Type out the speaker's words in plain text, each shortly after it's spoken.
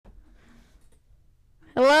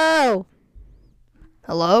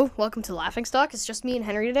Hello, welcome to Laughing Stock. It's just me and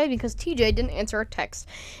Henry today because TJ didn't answer our text.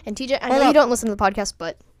 And TJ, I know you don't listen to the podcast,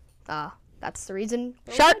 but that's the reason.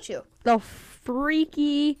 Shut the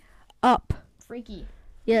freaky up. Freaky.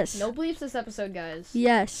 Yes. No bleeps this episode, guys.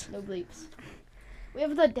 Yes. No bleeps. We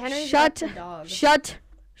have the Henry's Shut. the dog. Shut.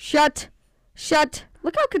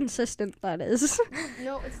 Look how consistent that is.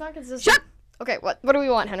 No, it's not consistent. Shut. Okay, what do we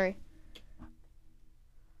want, Henry?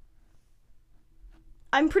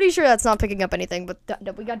 I'm pretty sure that's not picking up anything, but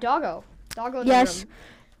we got Doggo. Doggo in the Yes.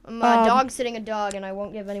 room. Dog sitting a dog, and I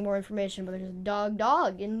won't give any more information, but there's a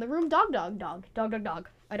dog in the room. Dog.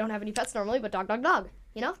 I don't have any pets normally, but dog.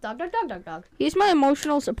 You know? Dog. He's my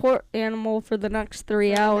emotional support animal for the next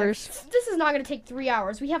 3 hours. This is not going to take 3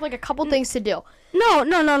 hours. We have like a couple things to do. No,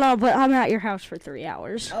 but I'm at your house for 3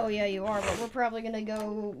 hours. Oh, yeah, you are, but we're probably going to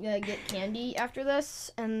go get candy after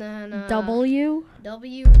this, and then... W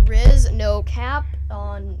Riz, no cap,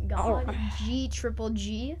 on God, G, triple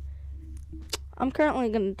G. I'm currently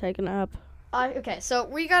going to take a nap. Okay, so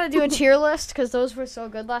we got to do a tier list, because those were so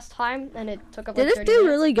good last time, and it took up like Did 30 it do minutes.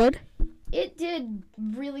 really good? It did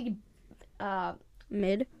really,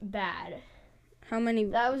 Mid? bad. How many?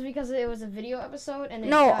 That was because it was a video episode,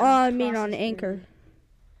 and I mean on Anchor.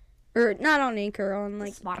 Or not on Anchor, on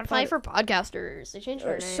like Spotify for podcasters. They changed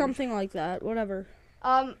their or name. something like that. Whatever.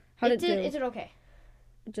 How did it do? It did okay.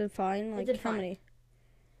 It did fine. Like did how fine. many?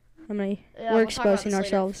 How many? Yeah, We're we'll talk about exposing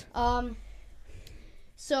this later. ourselves.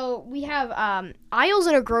 So we have aisles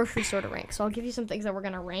in a grocery store to rank. So I'll give you some things that we're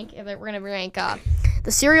gonna rank. We're gonna rank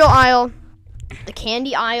the cereal aisle, the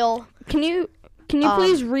candy aisle. Can you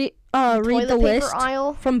please read the paper list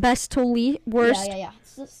aisle. from best to worst? Yeah.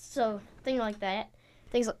 So things like that.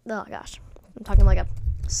 Things like, oh gosh, I'm talking like a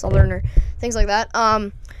southerner. Things like that.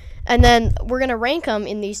 And then we're gonna rank them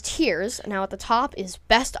in these tiers. Now at the top is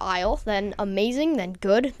best aisle, then amazing, then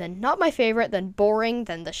good, then not my favorite, then boring,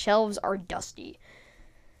 then the shelves are dusty.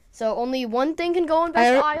 So only one thing can go in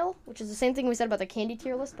best aisle, which is the same thing we said about the candy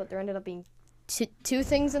tier list, but there ended up being two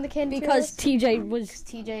things in the candy tier Because list. TJ was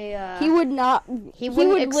TJ he would not he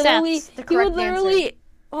would accept the correct literally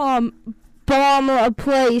bomb a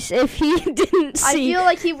place if he didn't see. I feel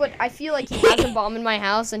like he would. I feel like he has a bomb in my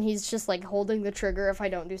house, and he's just like holding the trigger if I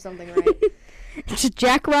don't do something right. It's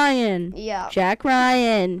Jack Ryan. Yeah. Jack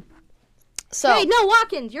Ryan. So Hey, no,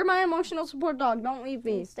 Watkins, you're my emotional support dog. Don't leave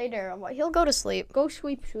me. stay there. He'll go to sleep. Go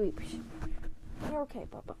sweep. Okay,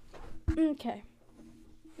 Bubba. Okay.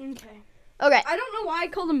 Okay. I don't know why I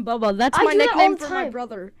called him Bubba. That's I my do that all nickname the for my time.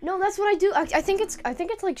 brother. No, that's what I do. I think it's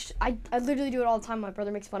like I literally do it all the time. My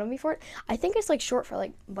brother makes fun of me for it. I think it's like short for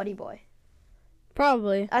like buddy boy.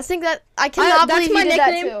 Probably. I think that I cannot believe you did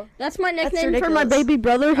that too. That's my nickname for my ridiculous. baby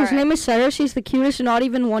brother. His All right. name is Cyrus. He's the cutest, not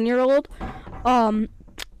even 1-year-old.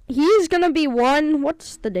 He's gonna be one.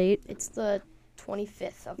 What's the date? It's the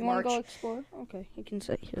 25th of You wanna March. go explore? Okay, you can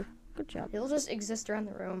sit here. Good job. He'll just exist around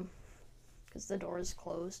the room because the door is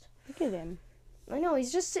closed. Look at him. I know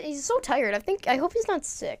he's so tired. I hope he's not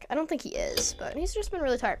sick. I don't think he is, but he's just been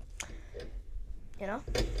really tired. You know,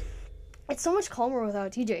 it's so much calmer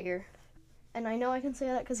without TJ here, and I know I can say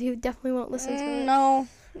that because he definitely won't listen to it.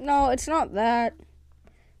 No, it's not that.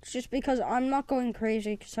 It's just because I'm not going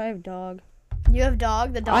crazy because I have dog. You have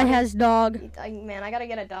dog. The dog. I has dog. Man, I gotta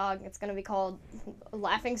get a dog. It's gonna be called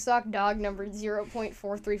Laughing Stock Dog number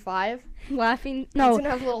 0.435. Laughing. It's No, gonna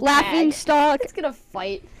have a little laughing tag. stock. It's gonna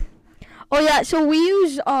fight. Oh yeah, so we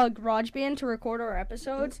use GarageBand to record our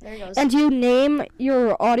episodes. There he goes. And you name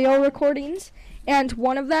your audio recordings, and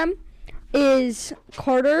one of them is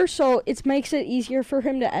Carter, so it makes it easier for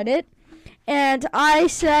him to edit. And I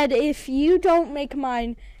said, if you don't make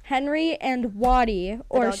mine Henry and Waddy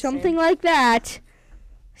or dog's something like that,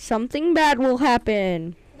 something bad will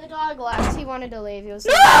happen. The dog left. He wanted to leave. He was.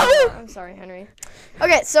 No! I'm sorry, Henry.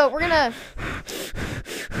 Okay, so we're gonna.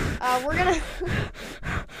 I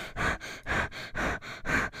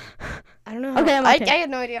don't know. Okay, I'm okay. I had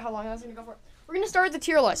no idea how long I was gonna go for. We're gonna start with the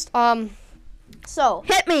tier list. So.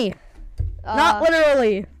 Hit me, not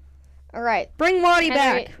literally. All right. Bring Waddy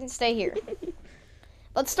Henry, back. stay here.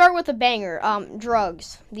 Let's start with the banger.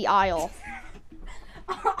 Drugs. The aisle.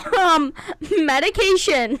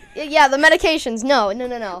 Medication. Yeah, the medications. No.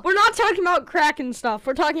 We're not talking about crack and stuff.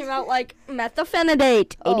 We're talking about like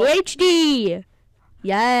methylphenidate, Oh. ADHD.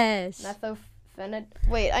 Yes.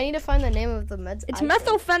 Wait, I need to find the name of the meds. It's I take.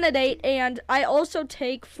 methylphenidate, and I also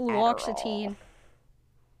take fluoxetine.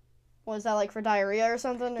 Was that like for diarrhea or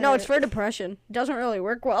something? No, or- it's for depression. It doesn't really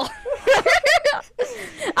work well.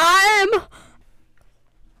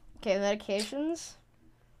 Okay, medications.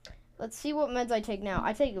 Let's see what meds I take now.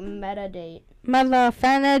 I take Metadate.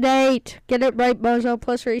 Methylphenidate. Get it right, bozo.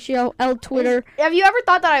 Plus ratio. L Twitter. Have you ever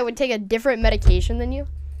thought that I would take a different medication than you?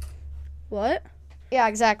 What? Yeah,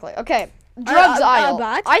 exactly. Okay. Drugs aisle.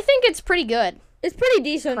 I think it's pretty good. It's pretty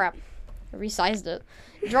decent. Crap. I resized it.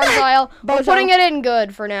 Drugs aisle. We're Bozo. putting it in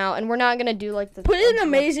good for now, and we're not gonna do like the. Put it in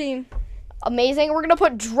amazing. Amazing. We're gonna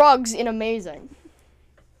put drugs in amazing.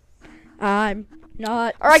 I'm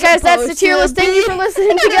not. All right, guys. That's the supposed tier to list. Thank you be. for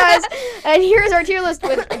listening, to guys. And here's our tier list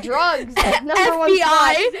with drugs at number one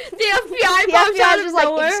spot. FBI. The FBI The pops FBI out is of just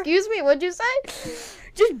nowhere. like, excuse me, what'd you say?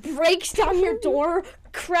 Just breaks down your door,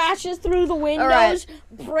 crashes through the windows,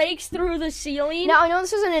 right. breaks through the ceiling. Now I know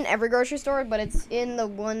this isn't in every grocery store, but it's in the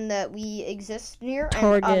one that we exist near.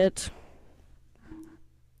 And, Target.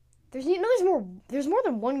 there's more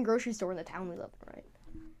than one grocery store in the town we live in, right?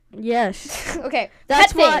 Yes. Okay.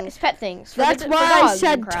 That's Pet things. For That's for why I dogs and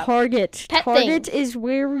said crap. Target. Pet Target things. is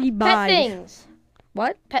where we Pet buy. things.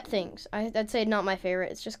 What? Pet things. I'd say not my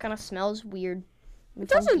favorite. It just kind of smells weird. It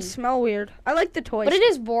doesn't smell weird. I like the toys. But it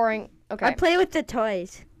is boring. Okay. I play with the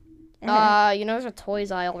toys. You know there's a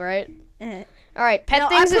toys aisle, right? Uh-huh. All right, pet No,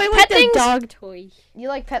 things. I play with Pet the things. dog toys. You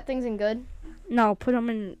like pet things and good? No, put them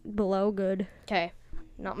in below good. Okay.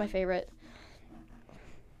 Not my favorite.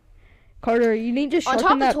 Carter, you need to On sharpen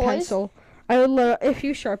top of that toys- pencil. I would if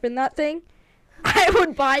you sharpen that thing, I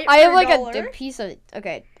would buy it. I for have like $1. a piece of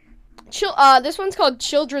okay. This one's called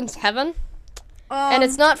Children's Heaven, and Um,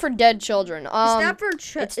 it's not for dead children. Is that for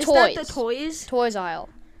it's is that toys. the toys? Toys aisle.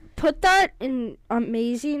 Put that in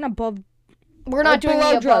amazing above. We're not Or doing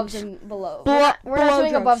below the drugs. above and below. Below- We're not below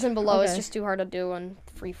doing drugs. above and below. It's Okay. just too hard to do on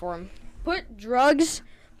freeform. Put drugs.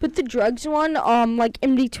 Put the drugs one like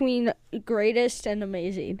in between greatest and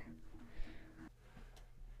amazing.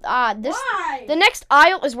 Why? The next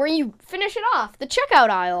aisle is where you finish it off. The checkout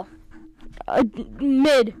aisle.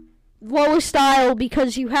 Mid, lowest aisle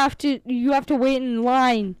because you have to wait in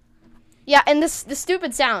line. Yeah, and the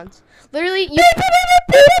stupid sounds. Literally, you.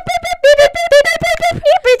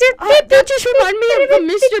 That just reminded me of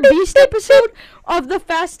the Mr. Beast episode of the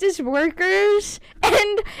fastest workers,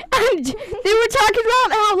 and they were talking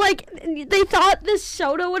about how like they thought the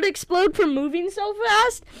soda would explode from moving so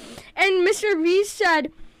fast, and Mr. Beast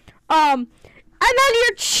said, and then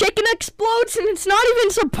your chicken explodes, and it's not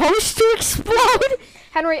even supposed to explode.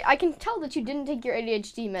 Henry, I can tell that you didn't take your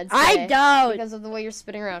ADHD meds today. I don't. Because of the way you're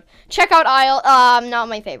spitting around. Checkout aisle, not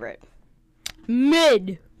my favorite.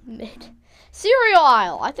 Mid. Cereal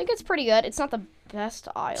aisle. I think it's pretty good. It's not the best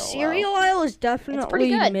aisle. Cereal aisle is definitely pretty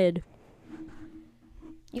good. mid.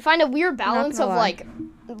 You find a weird balance gonna of lie.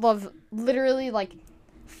 of literally like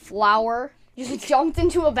flour just dumped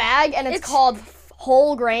into a bag, and it's called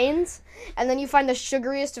whole grains. And then you find the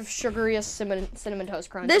sugariest of sugariest cinnamon toast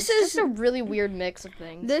crunch. This It's is- just a really weird mix of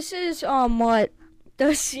things. This is what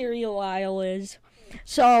the cereal aisle is.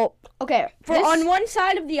 So Okay, on one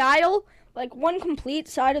side of the aisle, like one complete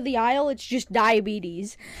side of the aisle, it's just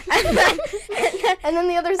diabetes, and then and then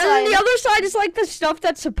the other and side. then the other side is like the stuff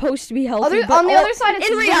that's supposed to be healthy. On the other side, it's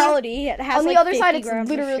in literally- reality, it has on the like other side, 50 it's grams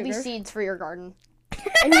of literally sugar. seeds for your garden,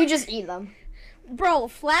 and you just eat them. Bro,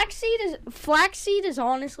 flaxseed is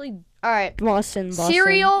honestly All right, bussin'.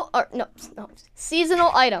 cereal or no,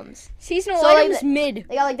 seasonal items. Seasonal So, like, items mid.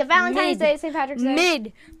 They got like the Valentine's Mid. Day, St. Patrick's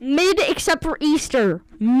Day. Mid except for Easter.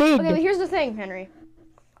 Mid. Okay, but here's the thing, Henry.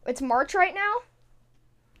 It's March right now.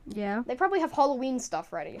 Yeah. They probably have Halloween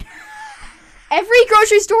stuff ready. Every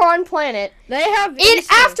grocery store on planet, They have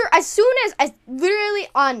as soon as literally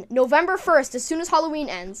on November 1st, as soon as Halloween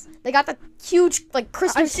ends, they got the huge like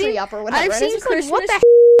Christmas tree up or whatever. I've and seen it's just like, Christmas. what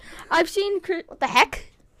the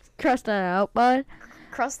heck? Cross that out, bud.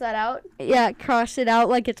 Cross that out. Yeah, cross it out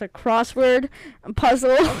like it's a crossword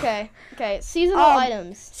puzzle. Okay. Seasonal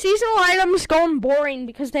items. Seasonal items going boring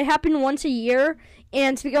because they happen once a year,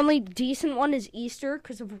 and the only decent one is Easter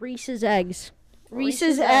because of Reese's eggs.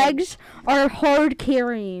 Reese's eggs are hard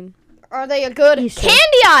carrying. Are they a good Easter.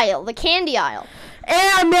 candy aisle? The candy aisle.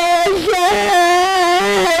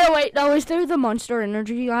 Wait, no, is there the Monster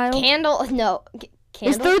Energy aisle? Candle. No. Is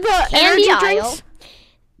Candle. there the candy energy aisle? drinks?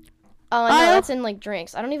 Oh no, Aisle? that's in like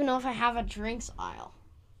drinks. I don't even know if I have a drinks aisle.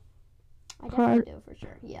 I definitely do for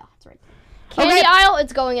sure. Yeah, that's right. Candy Okay. aisle,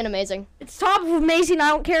 it's going in amazing. It's top of amazing. I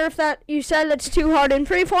don't care if that you said it's too hard in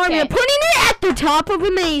freeform. Okay. You're putting it at the top of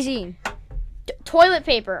amazing. Toilet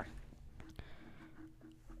paper.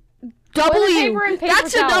 W. paper and paper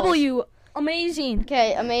That's towels. a W. Amazing.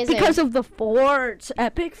 Okay, amazing. Because of the forts.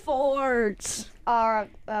 Epic forts.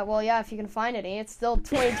 Well, yeah, if you can find any. It's still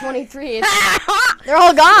 2023. They're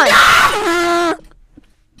all gone.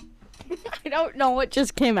 I don't know what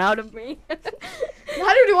just came out of me.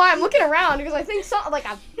 Neither do I. I'm looking around because I think something like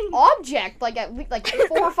an object, like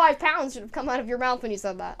 4 or 5 pounds, should have come out of your mouth when you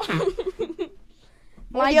said that.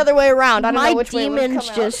 Or the other way around. I don't know which way it would come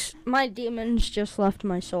out. My demons just left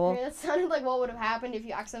my soul. Okay, that sounded like what would have happened if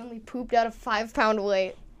you accidentally pooped out a 5-pound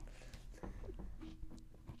weight.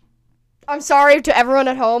 I'm sorry to everyone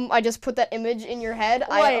at home. I just put that image in your head.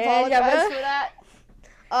 I apologize for that.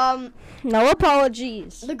 No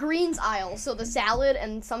apologies. The greens aisle, so the salad,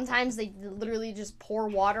 and sometimes they literally just pour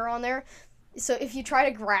water on there. So if you try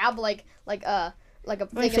to grab like a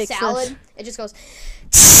thing of salad, it just goes,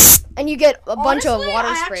 and you get a bunch of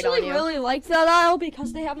water sprayed on you. I actually really like that aisle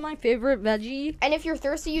because they have my favorite veggie. And if you're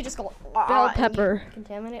thirsty, you just go bell pepper.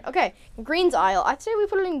 Contaminate. Okay, greens aisle. I'd say we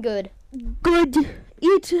put it in good. Good.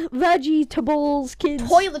 Eat vegetables, kids.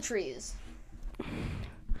 Toiletries.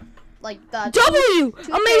 Like the W!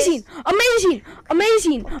 Amazing!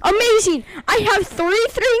 I have 3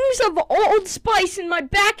 things of Old Spice in my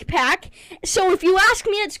backpack. So if you ask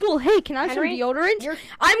me at school, hey, can I have some deodorant?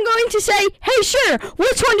 I'm going to say, hey, sure.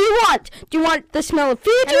 Which one do you want? Do you want the smell of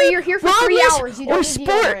Fiji? Henry, you're here for 3 hours. You don't need Sport?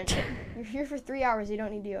 Deodorant. You're here for 3 hours. You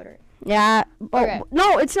don't need deodorant. Yeah. Okay.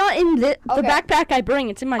 No, it's not in the backpack I bring.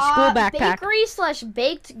 It's in my school backpack.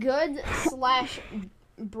 Bakery/baked good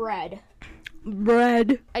 / bread.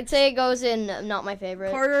 Bread. I'd say it goes in not my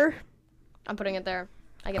favorite. Carter. I'm putting it there.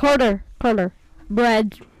 Carter.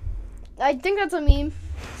 Bread. I think that's a meme.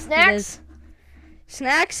 Snacks.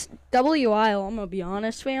 Snacks. W aisle. I'm gonna be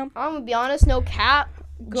honest, fam. I'm gonna be honest. No cap.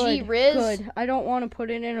 G Riz. Good. I don't want to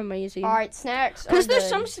put it in amazing. All right, snacks. Because there's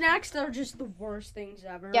some snacks that are just the worst things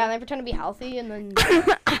ever. Yeah, they pretend to be healthy and then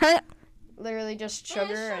literally just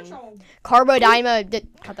sugar and carbodino.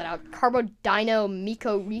 Cut that out.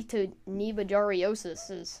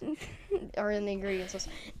 Carbodino-mycorrhizaedosis are in the ingredients list.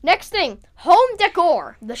 Next thing, home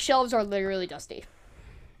decor. The shelves are literally dusty.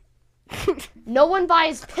 No one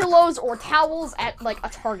buys pillows or towels at like a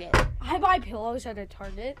Target. I buy pillows at a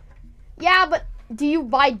Target. Yeah, but do you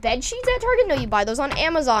buy bed sheets at Target? No, you buy those on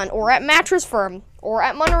Amazon or at Mattress Firm or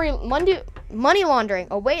at Money Laundering.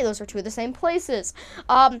 Oh wait, those are 2 of the same places.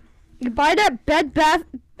 You buy it at Bed Bath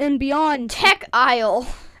and Beyond. Tech aisle.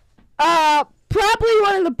 Probably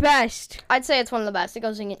one of the best. I'd say it's one of the best. It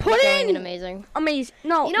goes in amazing. Amazing.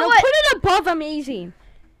 No, you know what? Put it above amazing.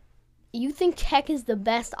 You think tech is the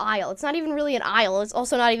best aisle? It's not even really an aisle. It's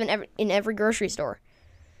also not even in every grocery store.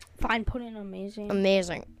 Fine, put in amazing.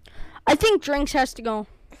 Amazing. I think drinks has to go.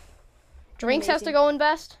 Drinks has to go in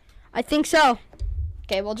best? I think so.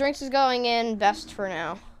 Okay, well, drinks is going in best for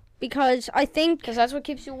now. Because that's what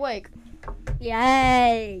keeps you awake.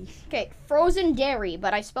 Yay. Okay, frozen dairy,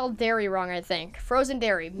 but I spelled dairy wrong, I think. Frozen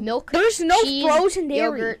dairy, milk, there's no cheese, frozen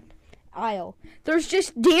dairy yogurt aisle. There's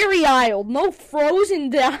just dairy aisle, no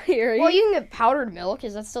frozen dairy. Well, you can get powdered milk.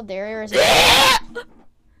 Is that still dairy or is it?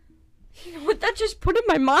 You know what that just put in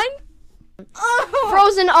my mind?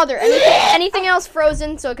 Frozen other. Anything else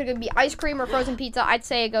frozen, so it could be ice cream or frozen pizza. I'd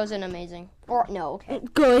say it goes in amazing. Or no, okay.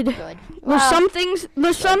 Good. There's some things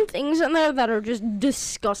in there that are just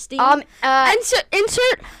disgusting.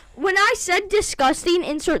 Insert when I said disgusting,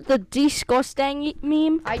 insert the disgusting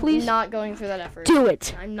meme, please. I'm not going through that effort. Do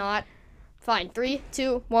it. I'm not. Fine. 3,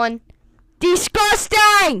 2, 1.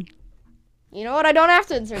 Disgusting. You know what? I don't have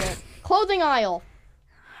to insert it. Clothing aisle.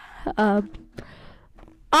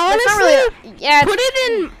 Honestly, yeah. Put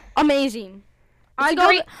it in amazing.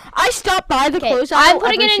 I stopped by the clothes aisle. I'm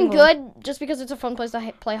putting it in good just because it's a fun place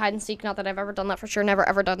to play hide and seek. Not that I've ever done that for sure. Never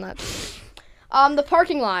ever done that. The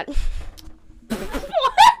parking lot. What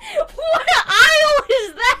aisle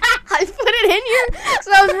is that? I put it in here,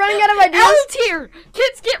 so I was running out of ideas. L tier.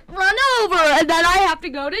 Kids get run over, and then I have to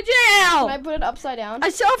go to jail. Can I put it upside down? I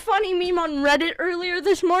saw a funny meme on Reddit earlier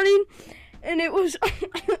this morning, and it was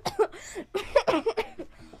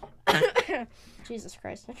Jesus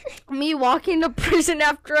Christ. me walking to prison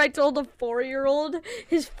after I told a 4-year-old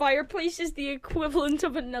his fireplace is the equivalent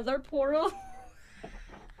of another portal.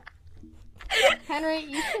 Henry,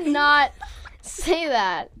 you cannot say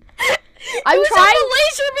that. I'm trying to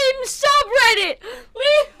laser beam subreddit.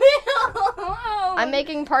 Leave me alone. I'm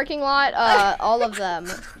making parking lot all of them.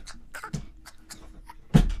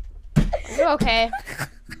 Okay.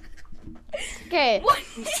 Okay. What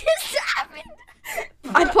just happened?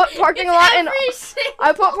 I put parking lot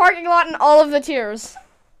in all of the tiers.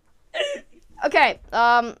 Okay.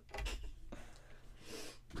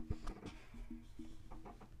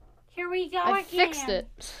 Here we go I fixed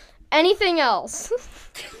it. Anything else?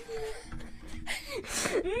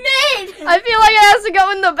 Mid. I feel like it has to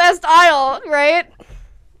go in the best aisle, right?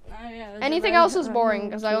 Yeah, Anything else is boring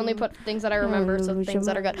because I only put things that I remember, so things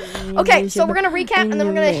that are good. Okay, so we're gonna recap and then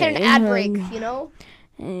we're gonna hit an ad break. You know,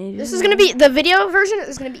 this is gonna be the video version.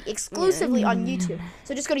 Is gonna be exclusively on YouTube.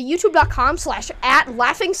 So just go to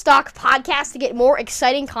youtube.com/@laughingstockpodcast to get more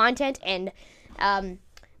exciting content and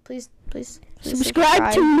please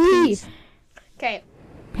Subscribe to me. Okay.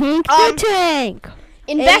 Pink the Tank.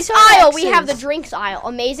 In best aisle, we have the drinks aisle.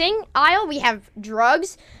 Amazing aisle, we have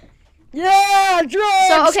drugs. Yeah, drugs.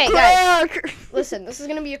 So okay, crack. guys, listen. This is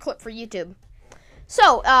gonna be a clip for YouTube.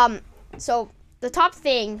 So so the top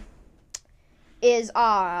thing is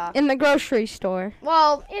In the grocery store.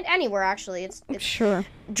 well, anywhere actually. It's Sure.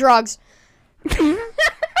 drugs.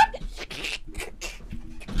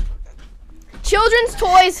 Children's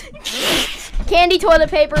toys, candy, toilet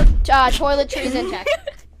paper, toiletries, and tech.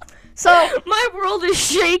 So My world is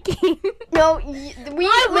shaking. no,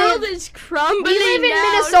 My world is crumbling. we live in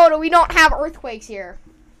down. Minnesota. We don't have earthquakes here.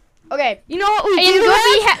 Okay. You know what we In do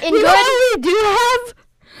good, have? in You know good- what we do have?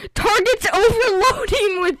 Targets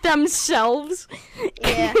overloading with themselves.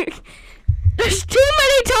 Yeah. There's too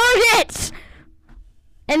many targets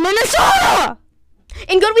in Minnesota.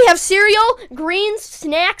 In good, we have cereal, greens,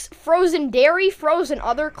 snacks, frozen dairy, frozen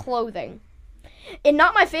other clothing. In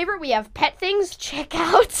not my favorite, we have pet things,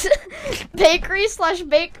 checkouts,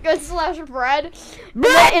 bakery/baked goods/bread.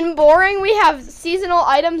 In boring, we have seasonal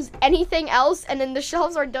items, anything else, and in the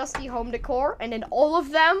shelves are dusty home decor, and in all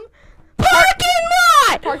of them, Parking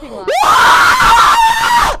lot. parking lot.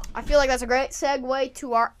 I feel like that's a great segue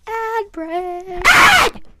to our ad break.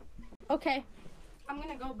 Okay, I'm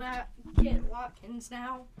gonna go back get Watkins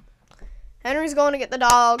now. Henry's going to get the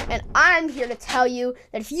dog, and I'm here to tell you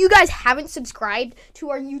that if you guys haven't subscribed to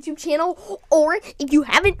our YouTube channel, or if you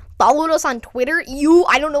haven't followed us on Twitter,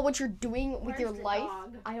 I don't know what you're doing with your life.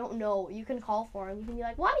 Dog? I don't know. You can call for him. You can be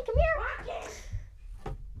like, Waddy, come here.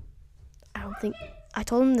 I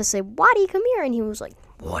told him to say, Waddy, come here, and he was like,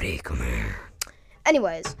 Waddy, come here.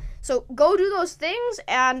 Anyways, so go do those things,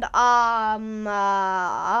 and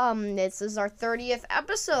this is our 30th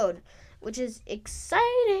episode, which is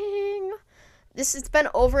exciting. It's been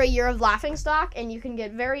over a year of Laughing Stock, and you can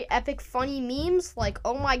get very epic, funny memes like,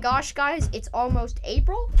 oh my gosh, guys, it's almost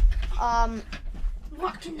April.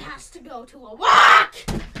 Watkins has to go to a walk.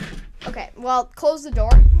 Okay, well, close the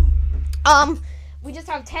door. We just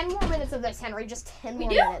have 10 more minutes of this, Henry. Just 10 more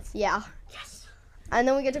minutes. Yeah. Yes. And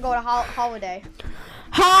then we get to go to holiday.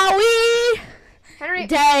 Howie Henry,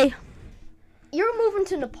 day. you're moving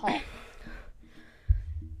to Nepal.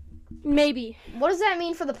 Maybe. What does that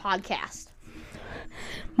mean for the podcast?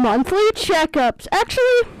 Monthly checkups.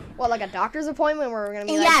 Actually, What, like a doctor's appointment where we're going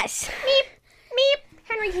to be like, yes. meep, meep.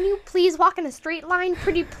 Henry, can you please walk in a straight line,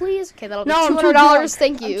 pretty please? Okay, that'll be No, I'm too $200. drunk.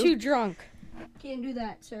 Thank you. I'm too drunk. Can't do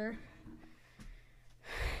that, sir.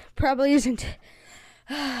 Probably isn't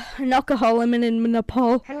an alcohol limit in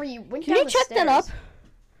Nepal. Henry, you went Can down you the check that up? stairs.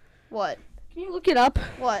 What? Can you look it up?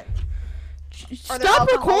 What? Are there Stop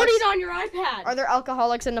alcoholics? recording on your iPad. Are there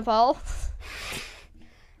alcoholics in Nepal?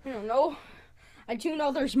 I don't know. I do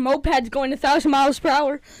know there's mopeds going 1,000 miles per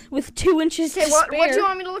hour with 2 inches Okay, to what spare. do you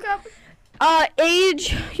want me to look up?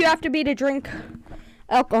 Age you have to be to drink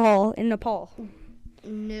alcohol in Nepal.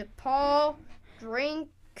 Nepal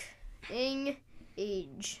drinking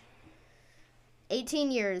age.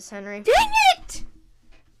 18 years, Henry. Dang it!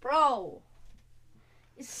 Bro.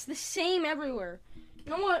 It's the same everywhere.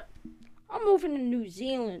 You know what? I'm moving to New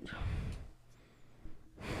Zealand.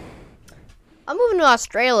 I'm moving to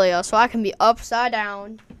Australia so I can be upside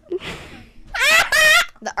down.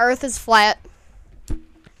 The earth is flat.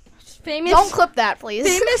 Famous Don't clip that, please.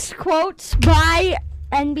 famous quotes by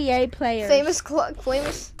NBA players. Famous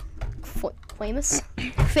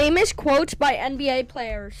Famous quotes by NBA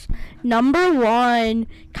players. Number 1,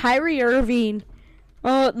 Kyrie Irving.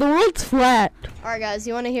 The world's flat. All right, guys,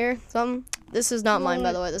 you want to hear something? This is not mine,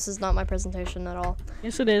 by the way. This is not my presentation at all.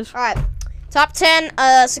 Yes, it is. All right. Top 10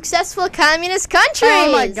 successful communist countries.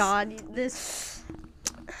 Oh my God! This.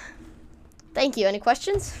 Thank you. Any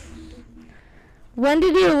questions? When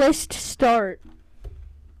did your list start?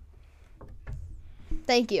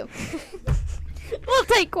 Thank you. We'll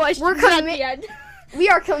take questions We're at commi- the end. We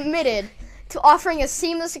are committed to offering a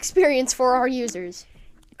seamless experience for our users.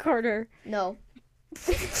 Carter. No.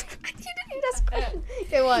 You didn't even ask a question.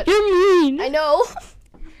 Okay, what? You're mean. I know.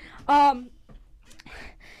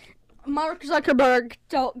 Mark Zuckerberg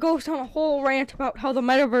goes on a whole rant about how the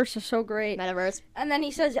metaverse is so great. Metaverse. And then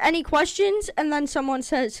he says, any questions? And then someone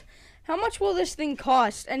says, how much will this thing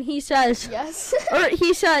cost? And he says, Yes. or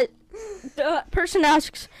he said, the person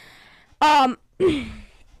asks,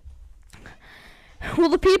 will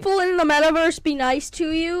the people in the metaverse be nice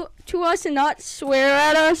to you, to us and not swear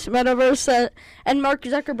at us. Metaverse and Mark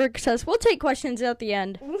Zuckerberg says, we'll take questions at the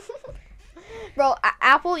end. Bro,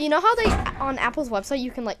 Apple, you know how they, on Apple's website,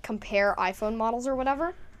 you can, like, compare iPhone models or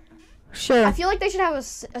whatever? Sure. I feel like they should have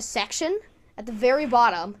a section at the very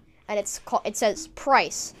bottom, and it says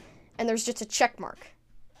price, and there's just a check mark.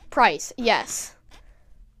 Price, yes.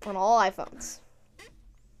 On all iPhones.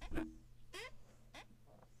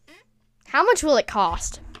 How much will it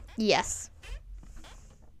cost? Yes.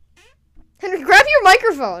 Henry, grab your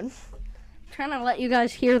microphone. Trying to let you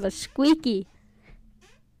guys hear the squeaky.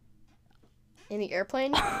 In the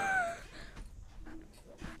airplane?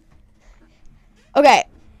 Okay.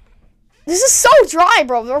 This is so dry,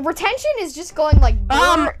 bro. The retention is just going, like,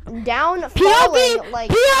 down, falling, like...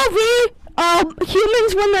 POV,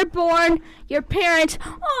 humans when they're born, your parents,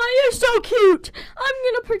 oh, you're so cute. I'm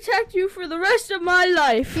gonna protect you for the rest of my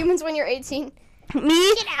life. Humans when you're 18.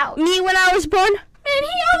 Me? Get out. Me when I was born? Man, he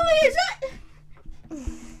ugly as that.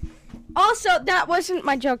 Also, that wasn't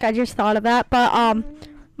my joke. I just thought of that. But,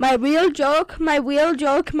 my real joke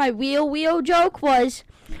was,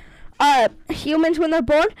 humans when they're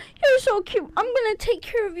born, you're so cute. I'm gonna take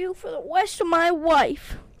care of you for the rest of my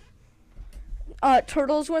life.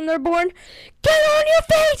 Turtles when they're born, get on your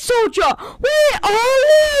feet, soldier. We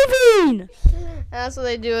are leaving. That's what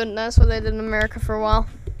they do, and that's what they did in America for a while.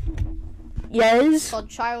 Yes. It's called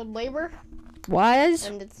child labor. Was.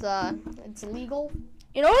 And it's illegal.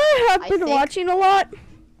 You know what I have been watching a lot?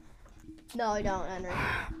 No, I don't, Henry.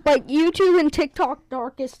 Like YouTube and TikTok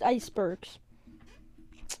darkest icebergs.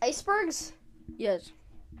 Icebergs? Yes.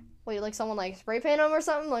 Wait, like someone like spray paint them or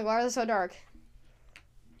something? Like, why are they so dark?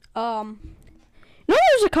 You know,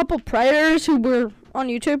 there's a couple predators who were on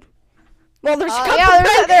YouTube. Well, there's a couple.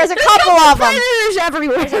 Yeah, there's a couple of them. Predators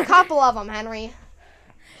everywhere. There's a couple of them, Henry.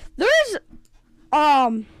 There's,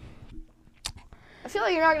 I feel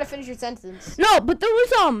like you're not gonna finish your sentence. No, but there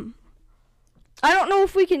was I don't know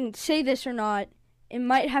if we can say this or not. It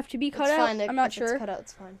might have to be cut out. Fine, I'm not sure. It's cut out.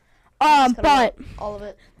 It's fine. But all of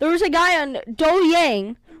it. There was a guy on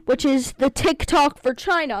Douyin, which is the TikTok for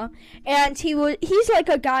China, and he's like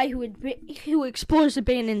a guy who explores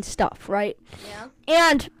abandoned stuff, right? Yeah.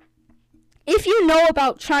 And if you know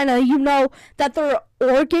about China, you know that their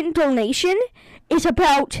organ donation is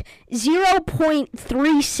about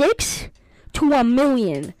 0.36 to 1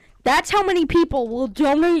 million. That's how many people will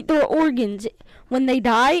donate their organs when they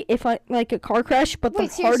die, if like a car crash, but the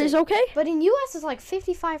heart is okay. But in U.S. it's like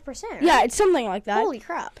 55%. Right? Yeah, it's something like that. Holy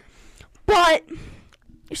crap. But,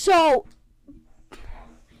 so,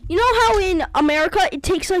 you know how in America it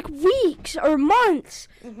takes like weeks or months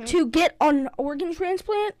to get an organ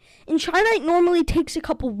transplant? In China, it normally takes a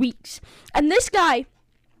couple weeks. And this guy,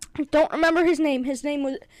 I don't remember his name. His name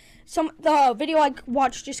was... the video I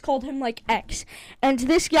watched just called him like X. And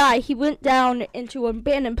this guy, he went down into an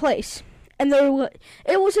abandoned place. And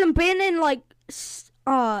it was an abandoned like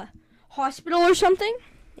hospital or something.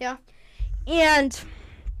 Yeah. And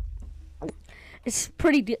it's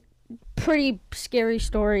pretty scary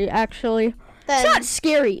story actually. It's not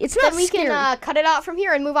scary. It's not scary. Then we can cut it out from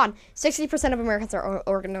here and move on. 60% of Americans are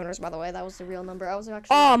organ donors, by the way. That was the real number. I was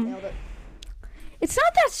actually nailed it. It's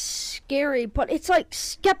not that scary, but it's like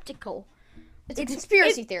skeptical. It's a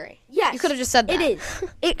conspiracy theory. Yes. You could have just said that. It is.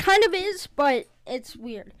 It kind of is, but it's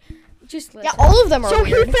weird. Just listen. Yeah, all of them are so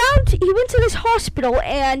weird. he went to this hospital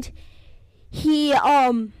and he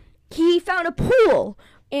found a pool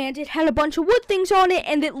and it had a bunch of wood things on it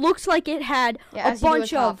and it looks like it had a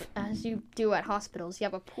bunch of as you do at hospitals, you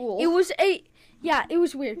have a pool. It was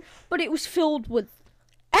weird, but it was filled with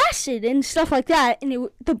acid and stuff like that, and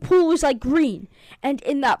the pool was like green. And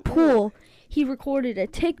in that pool, he recorded a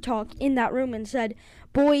TikTok in that room and said,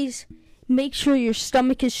 "Boys, make sure your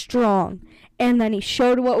stomach is strong." And then he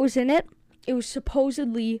showed what was in it. It was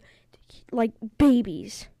supposedly like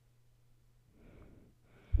babies.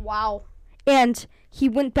 Wow. And he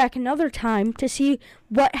went back another time to see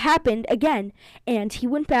what happened again. And he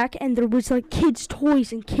went back and there was like kids'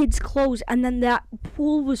 toys and kids' clothes. And then that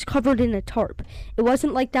pool was covered in a tarp. It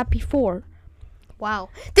wasn't like that before. Wow.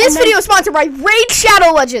 This video is sponsored by Raid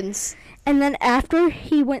Shadow Legends. And then after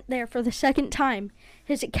he went there for the second time,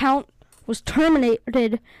 his account was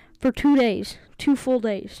terminated for 2 days. 2 full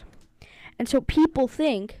days. And so people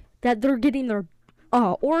think that they're getting their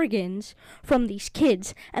organs from these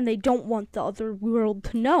kids, and they don't want the other world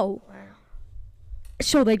to know. Wow.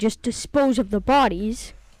 So they just dispose of the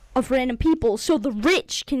bodies of random people, so the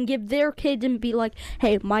rich can give their kid and be like,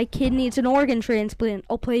 "Hey, my kid needs an organ transplant.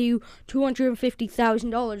 I'll pay you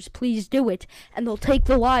 $250,000. Please do it." And they'll take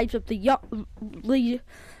the lives of the young,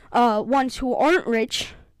 ones who aren't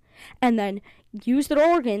rich, and then use their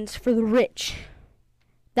organs for the rich.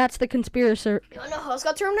 That's the conspiracy. You wanna know who else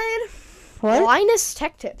got terminated? What? Linus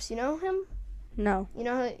Tech Tips. You know him? No. You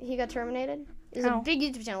know how he got terminated? He's How? a big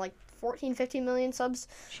YouTube channel, like 14, 15 million subs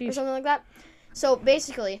or Sheesh. something like that. So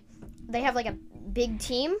basically, they have like a big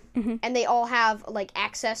team, and they all have like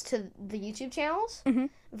access to the YouTube channels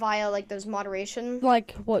via like those moderation.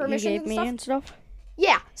 Like what you permissions gave and me stuff? and stuff?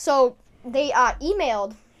 Yeah. So they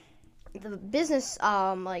emailed the business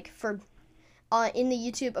like for. In the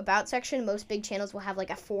YouTube About section, most big channels will have like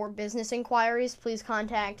a for business inquiries, please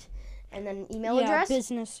contact, and then an email address.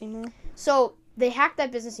 Business email. So they hacked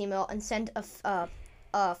that business email and sent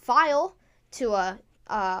a file to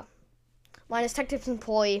a Linus Tech Tips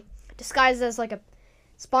employee disguised as like a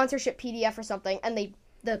sponsorship PDF or something, and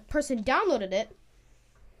the person downloaded it.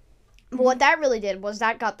 But what that really did was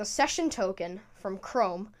that got the session token from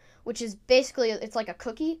Chrome, which is basically, it's like a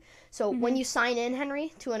cookie. So when you sign in,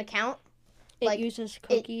 Henry, to an account, It uses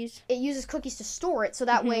cookies. it uses cookies to store it, so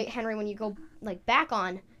that way, Henry, when you go like back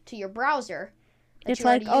on to your browser, that It's you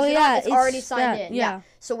already like, oh used it yeah, on, it's already signed that, in. yeah.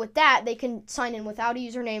 So with that, they can sign in without a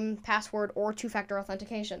username, password, or two-factor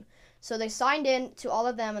authentication. So they signed in to all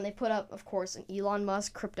of them, and they put up, of course, an Elon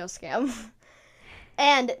Musk crypto scam.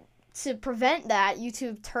 And to prevent that,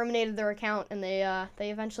 YouTube terminated their account, and they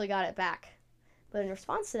eventually got it back. But in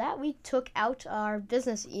response to that, we took out our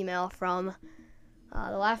business email from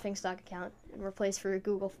the Laughingstock account and replaced for a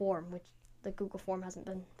Google form, which the Google form hasn't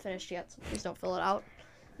been finished yet, so please don't fill it out.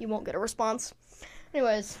 You won't get a response.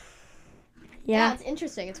 Anyways, yeah, it's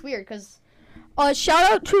interesting. It's weird because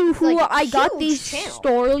Shout out to who like a I got huge these channel.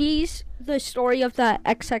 stories. The story of the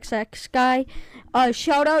XXX guy.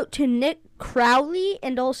 Shout out to Nick Crowley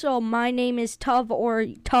and also My Name is Tuv or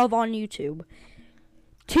Tuv on YouTube.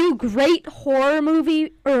 Two great horror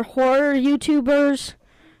YouTubers.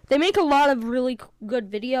 They make a lot of really good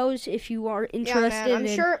videos. If you are interested, yeah,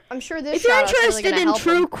 man, I'm sure this. if you're shout-out's really interested gonna in help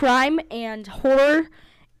true them. crime and horror,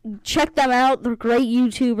 check them out. They're great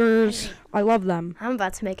YouTubers. I love them. I'm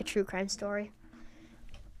about to make a true crime story.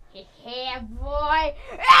 Yeah, boy.